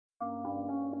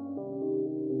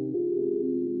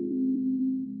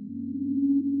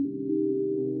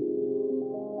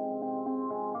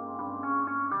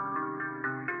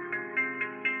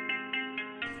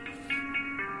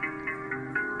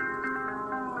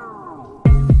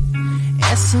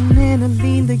Essa nena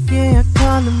linda, yeah, I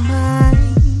call her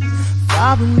mine.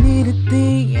 Probably the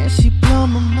thing, yeah, she blow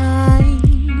my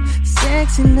mind.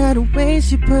 Sexy little way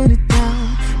she put it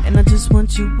down, and I just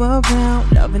want you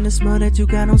around. Loving the smell that you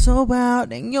got on so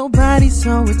wild, and your body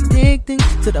so addicting.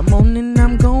 To the morning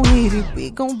I'm gon' hit it, we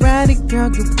gon' ride it, girl,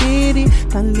 get with it.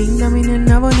 Tan linda, mi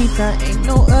nena bonita, ain't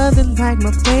no other like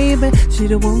my baby. She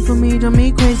the one for me, drive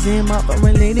me crazy. My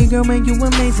foreign lady, girl, man, you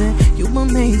amazing, you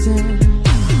amazing.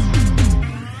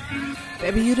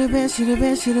 Baby, you the best, you the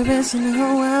best, you the best in the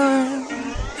whole world.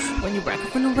 When you rock it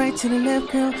from the right to the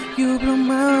left, girl, you blow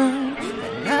my mind.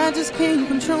 And I just can't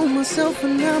control myself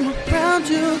when I'm around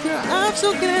you, girl. I'm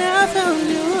so glad I found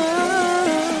you.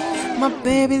 Oh, my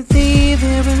baby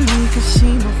leaving me 'cause she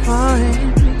my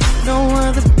foreign. No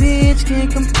other bitch can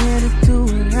compare to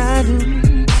what I do.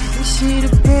 And she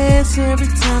the best every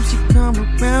time she come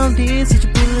around. It such a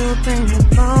pretty little thing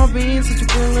with foreign, such a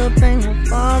pretty little thing with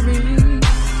foreign.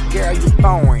 Girl, you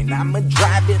foreign, I'ma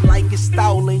drive it like it's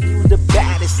stolen. You the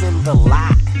baddest in the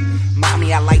lot.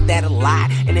 Mommy, I like that a lot.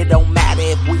 And it don't matter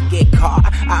if we get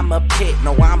caught. I'm a pit,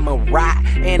 no, I'm a rot.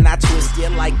 And I twist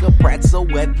it like a pretzel,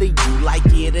 whether you like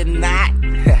it or not.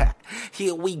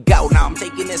 Here we go, now I'm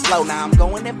taking it slow. Now I'm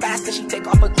going in fast cause she take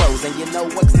off her clothes. And you know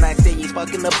what's next, yeah, you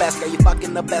fucking the best. Girl, you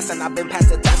fucking the best. And I've been past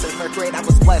the test. In first grade I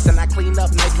was blessed. And I clean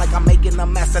up nice like I'm making a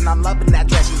mess. And I'm loving that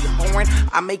dress. You foreign,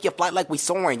 I make you fly like we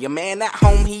soaring. Your man at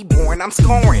home, he boring, I'm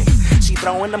scoring. She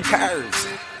throwing them curves,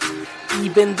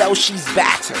 even though she's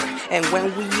battered. And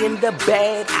when we in the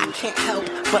bed, I can't help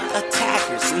but attack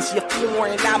her. Since you're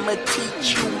foreign, I'ma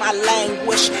teach you my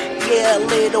language. Yeah,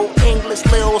 little English,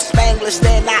 little Spanglish,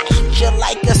 then I eat you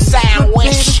like a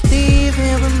sandwich.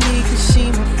 Leaving with me 'cause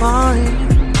she my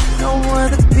foreign. No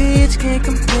other bitch can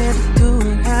compare to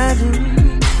what I do.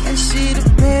 And she the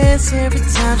best every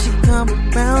time she come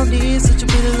around. It's such a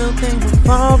pretty little thing with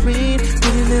foreign,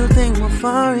 pretty little thing with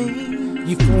foreign.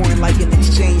 You foreign like an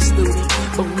exchange student,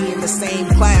 but we in the same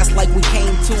class like we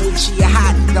came to it. She a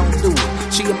hottie, don't do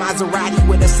it. She a Maserati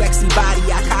with a sexy body.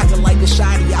 I cock her like a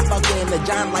shotty. I fuck her in the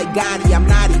John like Gotti. I'm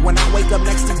naughty. When I wake up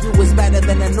next to you, it's better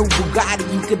than a new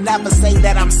Bugatti. You could never say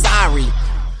that I'm sorry.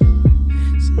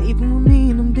 Sleeping with me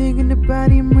and I'm digging the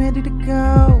body, I'm ready to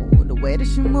go. The way that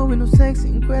she moving, no sexy,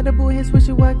 incredible hits when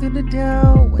she walk through the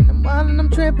door. When I'm out and I'm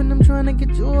tripping, I'm trying to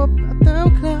get you up out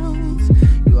them clothes.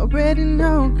 You already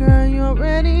know, girl, you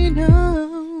already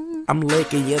know. I'm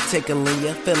licking you, tickling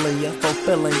you, filling you,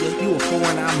 fulfilling you. You a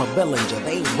foreign, I'm a villager.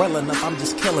 They ain't real enough, I'm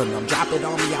just killing them. Drop it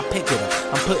on me, I pick it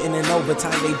up. I'm putting in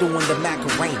overtime, they doing the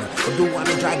Macarena. But do I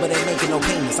drive, but they making no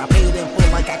payments. I paid in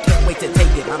full like I can't wait to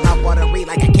take it. My mouth watery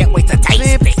like I can't wait to taste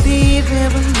it. Baby,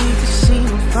 with me 'cause she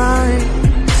my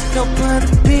foreign. No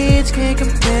other bitch can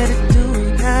compare to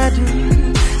what I do.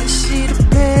 And she the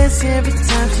best every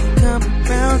time she come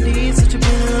around. It's such a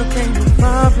pretty little thing with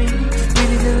foreign,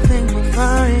 pretty little thing with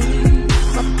foreign.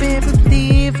 My baby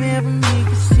leaving with me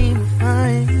 'cause she my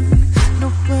foreign.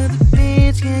 No other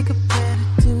bitch can compare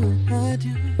to what I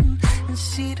do. And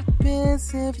she the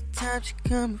best every time she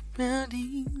come around.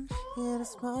 Yeah,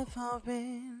 that's my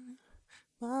foreign,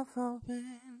 my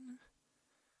foreign.